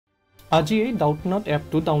আজি এই Doubtnut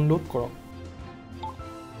এপটো ডাউনলোড কৰক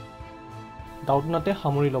Doubtnutে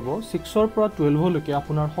সামৰি ল'ব 6 পৰা 12 লৈকে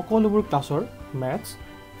আপোনাৰ সকলোবোৰ ক্লাছৰ ম্যাথছ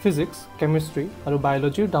ফিজিক্স কেমিষ্ট্ৰি আৰু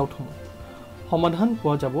বায়োলজিৰ ডাউটসমূহ সমাধান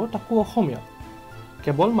পোৱা যাব তাকো অসমীয়া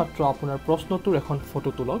কেৱল মাত্ৰ আপোনাৰ প্ৰশ্নটোৰ এখন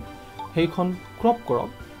ফটো তুলক সেইখন ক্ৰপ কৰক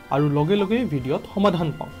আৰু লগে লগে ভিডিঅ'ত সমাধান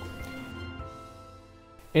পাওক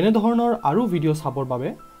এনে ধৰণৰ আৰু ভিডিঅ' চাবৰ বাবে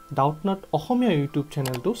Doubtnut অসমীয়া ইউটিউব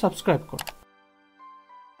চেনেলটো সাবস্ক্ৰাইব কৰক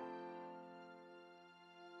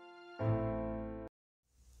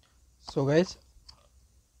So guys,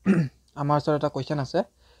 our sort of question is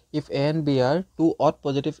if a and b are two odd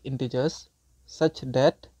positive integers such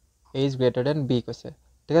that a is greater than b কৈছে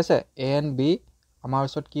ঠিক আছে a and b আমাৰ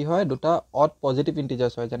ওচৰত কি হয় দুটা odd positive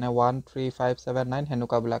integers হয় যেনে 1 3 5 7 9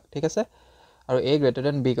 হেনুকা বিলাক ঠিক আছে আৰু a greater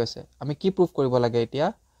than b কৈছে আমি কি প্ৰুফ কৰিব লাগে এতিয়া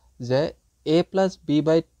যে a plus b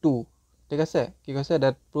by 2 ঠিক আছে কি কৈছে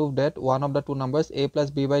that prove that one of the two numbers a plus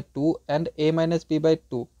b by 2 and a minus b by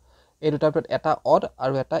 2 এই দুটাৰ ভিতৰত এটা অড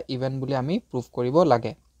আৰু এটা ইভেন বুলি আমি প্ৰুফ কৰিব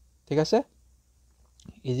লাগে ঠিক আছে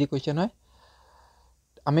ইজি কোৱেশ্চন হয়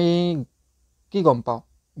আমি কি গম পাও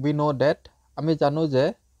we know that আমি জানো যে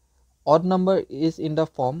odd number is in the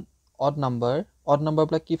form odd number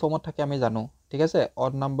বিলাক কি ফৰ্মত থাকে আমি জানো ঠিক আছে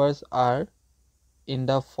odd numbers are in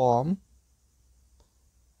the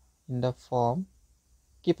form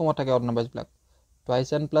কি ফৰ্মত থাকে odd numbers বিলাক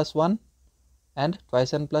twice n plus 1 and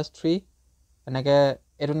twice n plus 3 এনেকে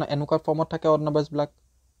এনেকুৱা ফৰ্মত থাকে odd numbers বিলাক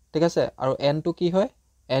ঠিক আছে আৰু n টো কি হয়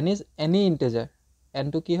n is any integer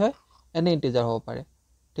n টো কি হয় any integer হ'ব পাৰে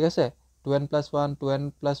ঠিক আছে 2n plus 1 2n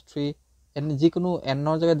plus 3 n যিকোনো n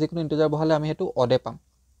ৰ জায়গাত যিকোনো integer বহালে আমি হেতু odd পাম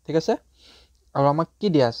ঠিক আছে আৰু আমাক কি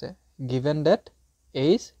দিয়া আছে given that a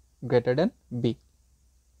is greater than b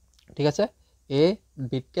ঠিক আছে a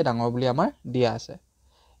b কে ডাঙৰ বুলি আমাৰ দিয়া আছে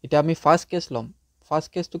এটা আমি ফাৰ্স্ট কেস লম ফাৰ্স্ট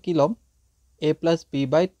কেসটো কি লম a plus b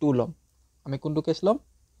by 2 লম আমি কোনটো কেস লম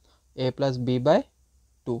a plus b by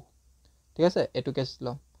 2 ঠিক আছে এটো কেস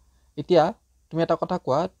লম এতিয়া তুমি এটা কথা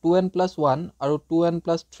কোৱা 2n plus 1 আৰু 2n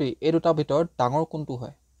plus 3 এই দুটা ভিতৰত ডাঙৰ কোনটো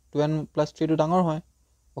হয় 2n plus 3 টো ডাঙৰ হয়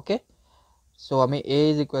ওকে সো আমি a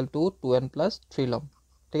is equal to 2n plus 3 লম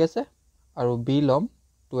ঠিক আছে আৰু b লম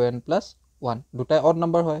 2n plus 1 দুটাই অড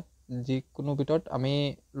নাম্বাৰ হয় যি কোনো ভিতৰত আমি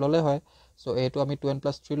ললে হয় সো a টো আমি 2n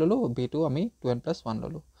plus 3 ললো b টো আমি 2n plus 1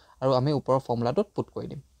 ললো আৰু আমি ওপৰৰ ফৰ্মুলাটোত পুট কৰি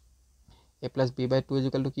দিম a plus b by 2 is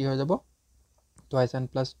equal to কি হৈ যাব twice n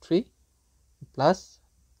plus 3 plus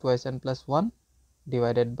twice n plus 1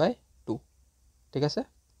 divided by 2 ঠিক আছে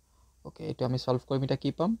ওকে এটো আমি সলভ কৰিম এটা কি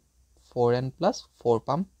পাম 4n plus 4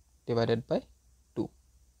 পাম divided by 2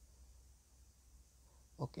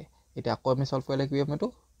 ওকে এটা আকৌ আমি সলভ কৰিলে কি পাম এটো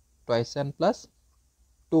twice n plus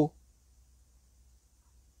 2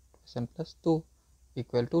 twice n plus 2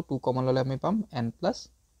 equal to 2 common ললে আমি পাম n plus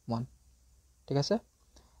 1 ঠিক আছে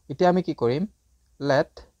এতিয়া আমি কি কৰিম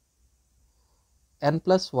let n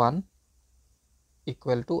plus 1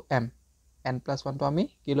 equal to m n plus 1 তো আমি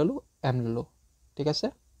কি ললো m ললো ঠিক আছে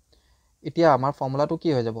এতিয়া আমাৰ ফৰ্মুলাটো কি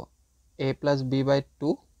হৈ যাব a plus b by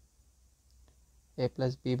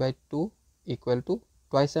 2 equal to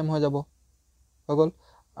twice m হৈ যাব হৈ গল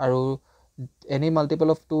আৰু any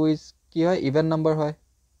multiple of 2 is কি হয় even number হয়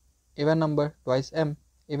even number twice m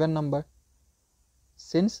even number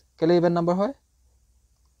since কেলে even number হয়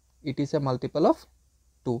it is a multiple of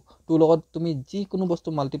 2 2 লগত তুমি যি কোনো বস্তু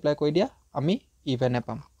মাল্টিপ্লাই কৰি দিয়া আমি ইভেন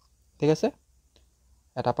পাম ঠিক আছে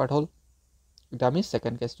এটা পাৰ্ট হল এটা আমি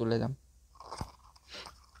সেকেন্ড কেস তুলে যাম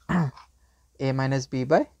a minus b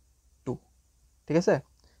by 2 ঠিক আছে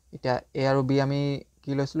এটা a আৰু b আমি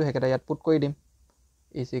কি লৈছিলো হেকেটা ইয়াত পুট কৰি দিম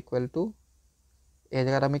is equal to a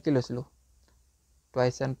জায়গাত আমি কি লৈছিলো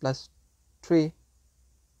twice n plus 3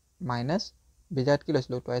 minus b জায়গাত কি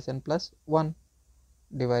লৈছিলো twice n plus 1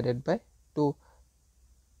 divided by 2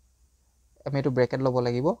 আমি এটো ব্ৰেকেট লব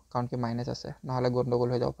লাগিব কাৰণ কি মাইনাস আছে নহলে গন্ডগোল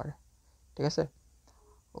হৈ যাব পাৰে ঠিক আছে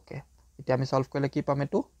ওকে এতিয়া আমি সলভ কৰিলে কি পাম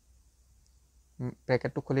এটো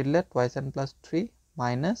ব্ৰেকেটটো খুলি দিলে twice n plus 3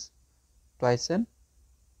 minus twice n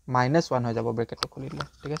minus 1 হৈ যাব ব্ৰেকেটটো খুলি দিলে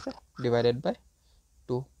ঠিক আছে divided by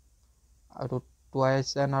 2 আৰু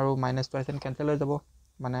twice n আৰু minus twice n কেনসেল হৈ যাব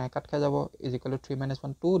মানে কাট খাই যাব is equal to 3 minus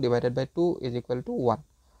 1 2 divided by 2 is equal to 1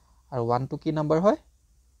 আৰু 1 টো কি নাম্বাৰ হয়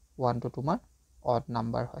 1 টো তোমাৰ odd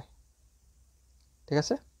number হয় ঠিক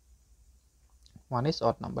আছে 1 is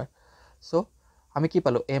odd number so আমি কি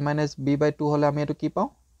পালো a minus b by 2 হলে আমি এটো কি পাও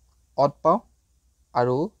odd পাও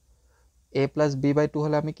আৰু a plus b by 2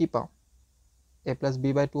 হলে আমি কি পাও a plus b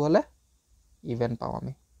by 2 হলে even পাও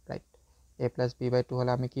আমি right a plus b by 2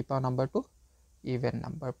 হলে আমি কি পাও নাম্বাৰটো even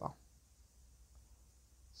নাম্বাৰ পাও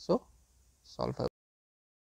so solve